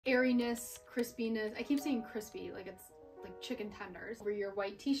airiness, crispiness. I keep saying crispy, like it's like chicken tenders over your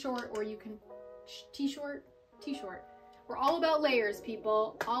white t-shirt, or you can t-shirt. We're all about layers,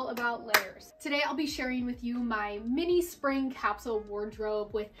 people, all about layers. Today I'll be sharing with you my mini spring capsule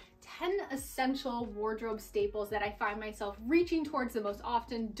wardrobe with 10 essential wardrobe staples that I find myself reaching towards the most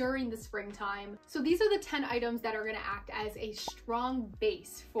often during the springtime. So these are the 10 items that are gonna act as a strong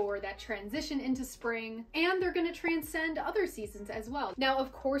base for that transition into spring, and they're gonna transcend other seasons as well. Now,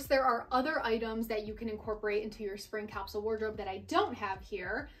 of course, there are other items that you can incorporate into your spring capsule wardrobe that I don't have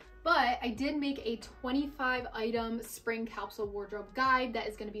here, but I did make a 25 item spring capsule wardrobe guide that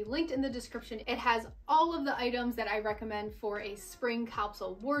is going to be linked in the description. It has all of the items that I recommend for a spring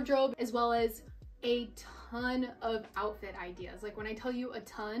capsule wardrobe, as well as a ton of outfit ideas. Like when I tell you a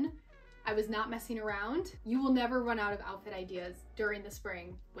ton, I was not messing around. You will never run out of outfit ideas during the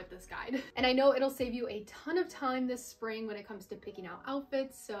spring with this guide. And I know it'll save you a ton of time this spring when it comes to picking out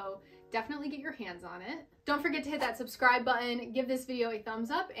outfits, so definitely get your hands on it. Don't forget to hit that subscribe button, give this video a thumbs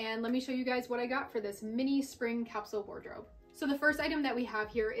up, and let me show you guys what I got for this mini spring capsule wardrobe. So the first item that we have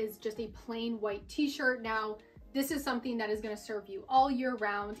here is just a plain white t-shirt. Now, this is something that is going to serve you all year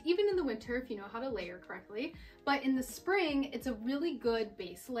round, even in the winter if you know how to layer correctly. But in the spring, it's a really good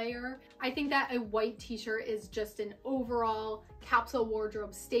base layer. I think that a white t-shirt is just an overall capsule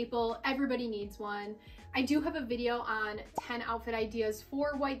wardrobe staple. Everybody needs one. I do have a video on 10 outfit ideas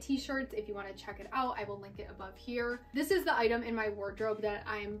for white t-shirts. If you want to check it out, I will link it above here. This is the item in my wardrobe that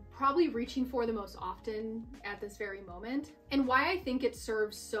I'm probably reaching for the most often at this very moment. And why I think it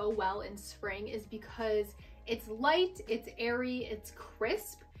serves so well in spring is because it's light, it's airy, it's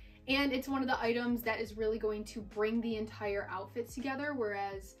crisp, and it's one of the items that is really going to bring the entire outfit together,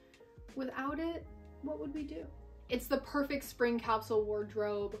 whereas without it, what would we do? It's the perfect spring capsule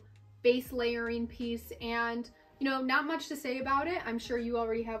wardrobe base layering piece, and you know, not much to say about it. I'm sure you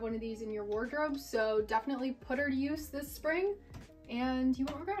already have one of these in your wardrobe, so definitely put her to use this spring and you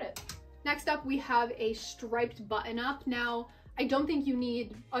won't regret it. Next up, we have a striped button up. Now, I don't think you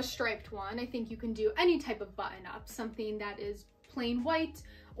need a striped one. I think you can do any type of button up, something that is plain white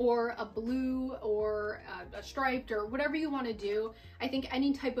or a blue or a striped or whatever you want to do. I think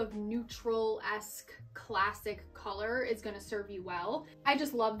any type of neutral-esque classic color is going to serve you well. I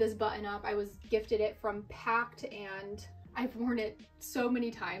just love this button up. I was gifted it from Pact and I've worn it so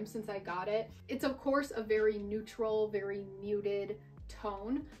many times since I got it. It's of course a very neutral, very muted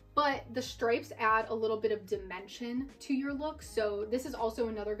tone, but the stripes add a little bit of dimension to your look. So this is also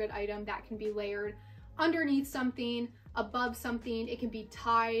another good item that can be layered underneath something, above something. It can be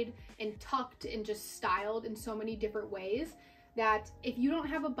tied and tucked and just styled in so many different ways that if you don't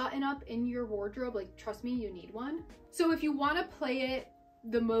have a button up in your wardrobe, like trust me, you need one. So if you want to play it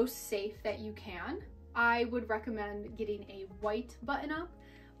the most safe that you can, I would recommend getting a white button up.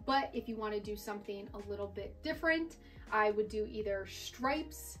 But if you want to do something a little bit different, I would do either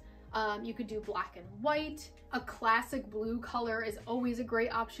stripes, you could do black and white. A classic blue color is always a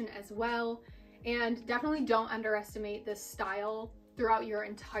great option as well. And definitely don't underestimate this style throughout your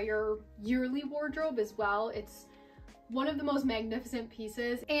entire yearly wardrobe as well. It's one of the most magnificent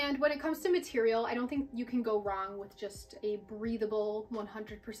pieces. And when it comes to material, I don't think you can go wrong with just a breathable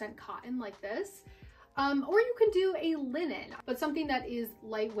 100% cotton like this. Or you can do a linen, but something that is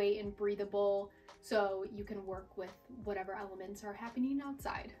lightweight and breathable so you can work with whatever elements are happening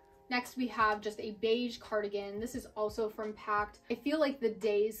outside. Next, we have just a beige cardigan. This is also from Pact. I feel like the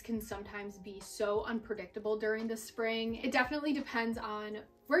days can sometimes be so unpredictable during the spring. It definitely depends on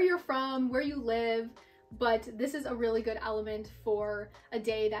where you're from, where you live, but this is a really good element for a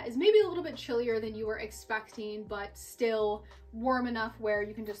day that is maybe a little bit chillier than you were expecting, but still warm enough where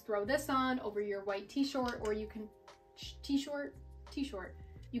you can just throw this on over your white t-shirt, or you can t-shirt.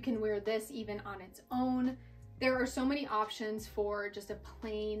 You can wear this even on its own. There are so many options for just a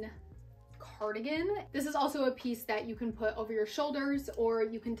plain cardigan. This is also a piece that you can put over your shoulders, or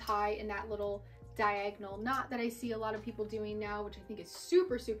you can tie in that little diagonal knot that I see a lot of people doing now, which I think is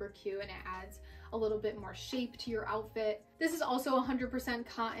super, super cute, and it adds a little bit more shape to your outfit. This is also 100%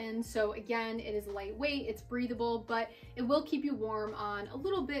 cotton, so again, it is lightweight, it's breathable, but it will keep you warm on a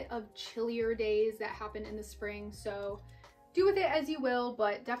little bit of chillier days that happen in the spring. So do with it as you will,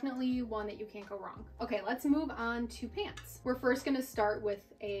 but definitely one that you can't go wrong. Okay, let's move on to pants. We're first gonna start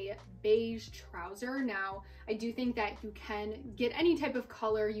with a beige trouser. Now, I do think that you can get any type of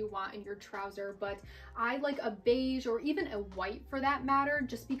color you want in your trouser, but I like a beige or even a white for that matter,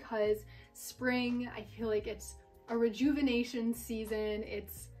 just because spring, I feel like it's a rejuvenation season,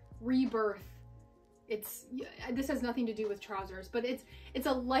 it's rebirth, this has nothing to do with trousers, but it's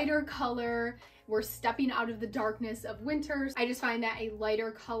a lighter color. We're stepping out of the darkness of winter. I just find that a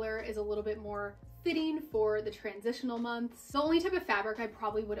lighter color is a little bit more fitting for the transitional months. The only type of fabric I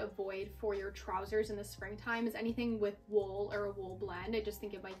probably would avoid for your trousers in the springtime is anything with wool or a wool blend. I just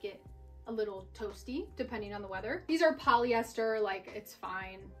think it might get a little toasty depending on the weather. These are polyester, like it's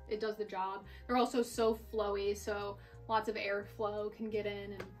fine. It does the job. They're also so flowy, so lots of airflow can get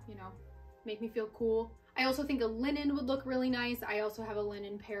in and, you know, make me feel cool. I also think a linen would look really nice. I also have a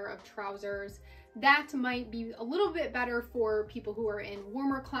linen pair of trousers. That might be a little bit better for people who are in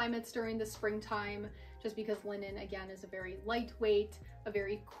warmer climates during the springtime, just because linen, again, is a very lightweight, a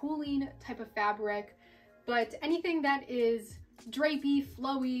very cooling type of fabric. But anything that is drapey,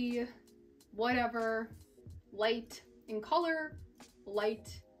 flowy, whatever, light in color, light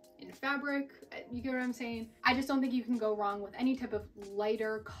in fabric, you get what I'm saying? I just don't think you can go wrong with any type of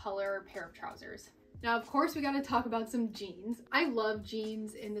lighter color pair of trousers. Now, of course, we gotta talk about some jeans. I love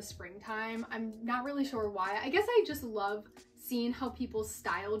jeans in the springtime. I'm not really sure why. I guess I just love seeing how people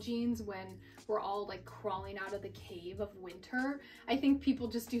style jeans when we're all like crawling out of the cave of winter. I think people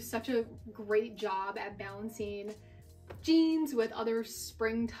just do such a great job at balancing jeans with other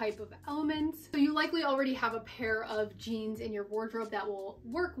spring type of elements. So you likely already have a pair of jeans in your wardrobe that will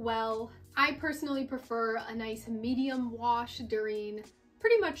work well. I personally prefer a nice medium wash during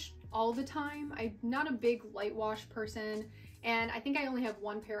pretty much all the time. I'm not a big light wash person, and I think I only have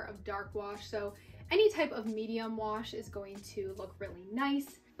one pair of dark wash, so any type of medium wash is going to look really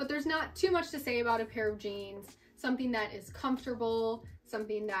nice. But there's not too much to say about a pair of jeans. Something that is comfortable,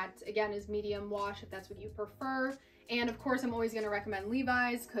 something that, again, is medium wash if that's what you prefer. And of course, I'm always going to recommend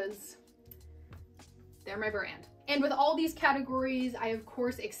Levi's because they're my brand. And with all these categories, I of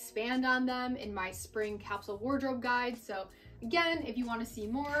course expand on them in my spring capsule wardrobe guide. So again, if you want to see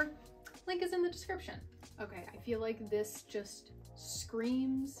more, link is in the description. Okay, I feel like this just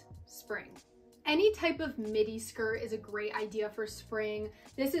screams spring. Any type of midi skirt is a great idea for spring.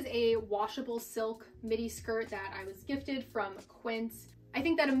 This is a washable silk midi skirt that I was gifted from Quince. I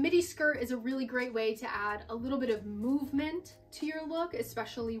think that a midi skirt is a really great way to add a little bit of movement to your look,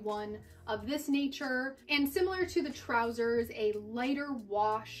 especially one of this nature. And similar to the trousers, a lighter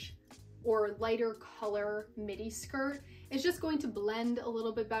wash or lighter color midi skirt is just going to blend a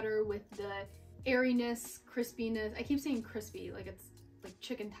little bit better with the airiness, crispiness. I keep saying crispy, like it's like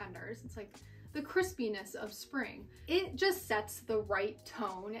chicken tenders. It's like the crispiness of spring. It just sets the right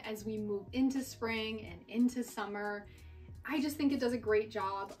tone as we move into spring and into summer. I just think it does a great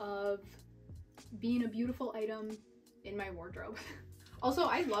job of being a beautiful item in my wardrobe. Also,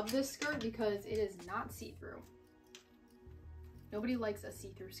 I love this skirt because it is not see-through. Nobody likes a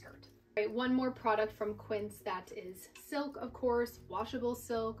see-through skirt. All right, one more product from Quince that is silk, of course, washable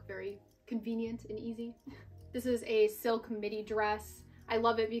silk, very convenient and easy. This is a silk midi dress. I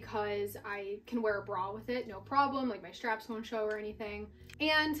love it because I can wear a bra with it, no problem, like my straps won't show or anything.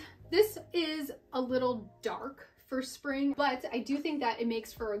 And this is a little dark for spring, but I do think that it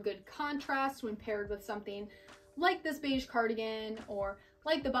makes for a good contrast when paired with something like this beige cardigan or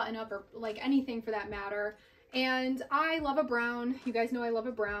like the button up or like anything for that matter. And I love a brown. You guys know I love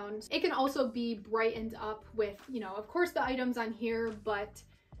a brown. It can also be brightened up with, you know, of course the items on here, but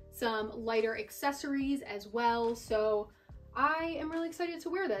some lighter accessories as well. So I am really excited to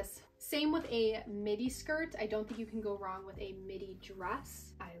wear this. Same with a midi skirt. I don't think you can go wrong with a midi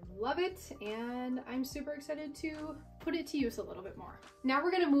dress. I love it, and I'm super excited to put it to use a little bit more. Now we're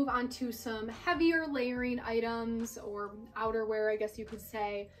gonna move on to some heavier layering items, or outerwear, I guess you could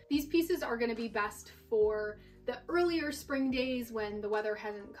say. These pieces are gonna be best for the earlier spring days when the weather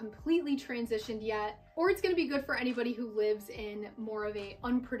hasn't completely transitioned yet, or it's gonna be good for anybody who lives in more of a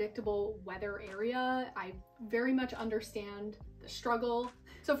unpredictable weather area. I very much understand the struggle.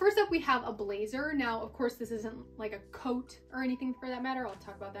 So first up, we have a blazer. Now, of course, this isn't like a coat or anything for that matter. I'll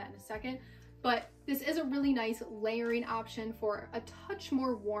talk about that in a second, but this is a really nice layering option for a touch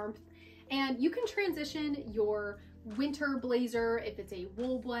more warmth. And you can transition your winter blazer if it's a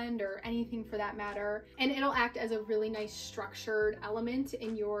wool blend or anything for that matter, and it'll act as a really nice structured element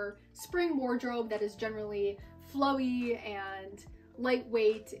in your spring wardrobe that is generally flowy and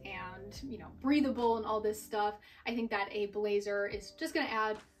lightweight and, you know, breathable and all this stuff. I think that a blazer is just gonna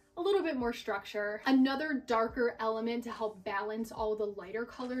add a little bit more structure. Another darker element to help balance all the lighter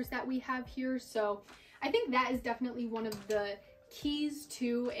colors that we have here. So I think that is definitely one of the keys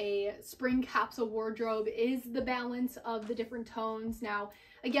to a spring capsule wardrobe, is the balance of the different tones. Now,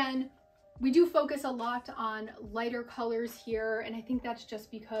 again, we do focus a lot on lighter colors here, and I think that's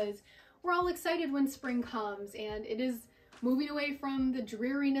just because we're all excited when spring comes and it is moving away from the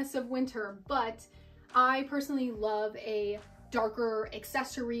dreariness of winter. But I personally love a darker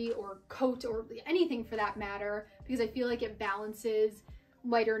accessory or coat or anything for that matter, because I feel like it balances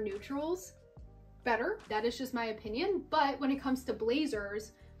lighter neutrals better. That is just my opinion. But when it comes to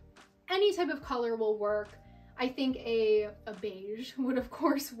blazers, any type of color will work. I think a beige would of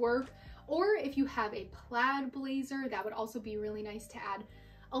course work. Or if you have a plaid blazer, that would also be really nice to add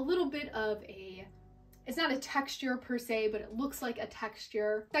a little bit of a, it's not a texture per se, but it looks like a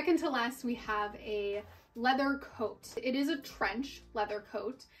texture. Second to last, we have a leather coat. It is a trench leather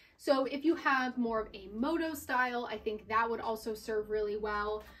coat. So if you have more of a moto style, I think that would also serve really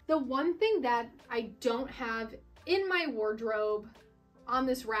well. The one thing that I don't have in my wardrobe on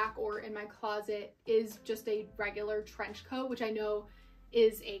this rack or in my closet is just a regular trench coat, which I know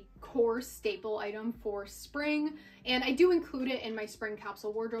is a core staple item for spring, and I do include it in my spring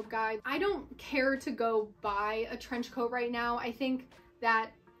capsule wardrobe guide. I don't care to go buy a trench coat right now. I think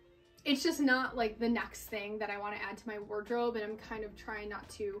that it's just not like the next thing that I want to add to my wardrobe, and I'm kind of trying not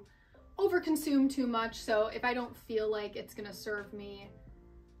to overconsume too much. So if I don't feel like it's gonna serve me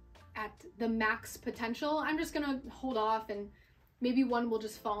at the max potential, I'm just gonna hold off, and maybe one will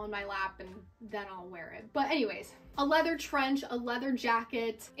just fall in my lap and then I'll wear it. But anyways, a leather trench, a leather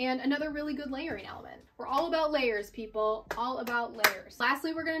jacket, and another really good layering element. We're all about layers, people, all about layers.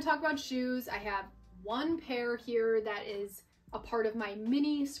 Lastly, we're gonna talk about shoes. I have one pair here that is a part of my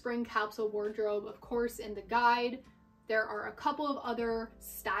mini spring capsule wardrobe. Of course, in the guide, there are a couple of other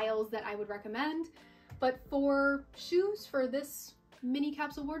styles that I would recommend, but for shoes for this mini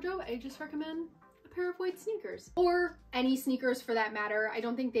capsule wardrobe, I just recommend a pair of white sneakers, or any sneakers for that matter. I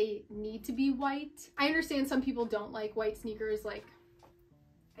don't think they need to be white. I understand some people don't like white sneakers, like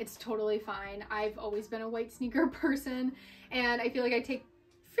it's totally fine. I've always been a white sneaker person, and I feel like I take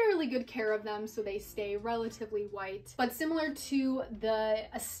fairly good care of them so they stay relatively white. But similar to the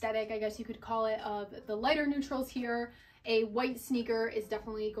aesthetic, I guess you could call it, of the lighter neutrals here, a white sneaker is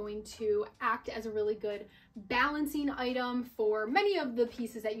definitely going to act as a really good balancing item for many of the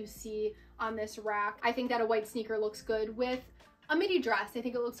pieces that you see on this rack. I think that a white sneaker looks good with a midi dress. I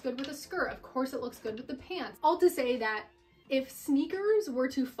think it looks good with a skirt. Of course, it looks good with the pants. All to say that if sneakers were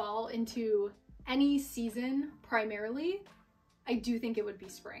to fall into any season primarily, I do think it would be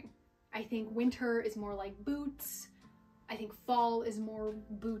spring. I think winter is more like boots. I think fall is more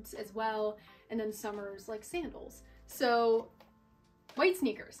boots as well. And then summer is like sandals. So white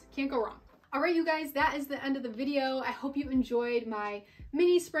sneakers, can't go wrong. All right, you guys, that is the end of the video. I hope you enjoyed my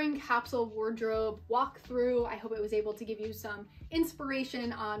mini spring capsule wardrobe walkthrough. I hope it was able to give you some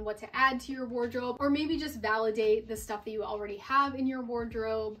inspiration on what to add to your wardrobe, or maybe just validate the stuff that you already have in your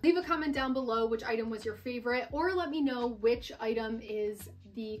wardrobe. Leave a comment down below which item was your favorite, or let me know which item is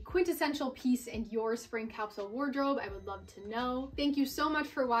the quintessential piece in your spring capsule wardrobe. I would love to know. Thank you so much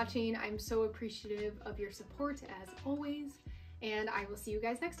for watching. I'm so appreciative of your support as always, and I will see you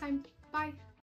guys next time. Bye.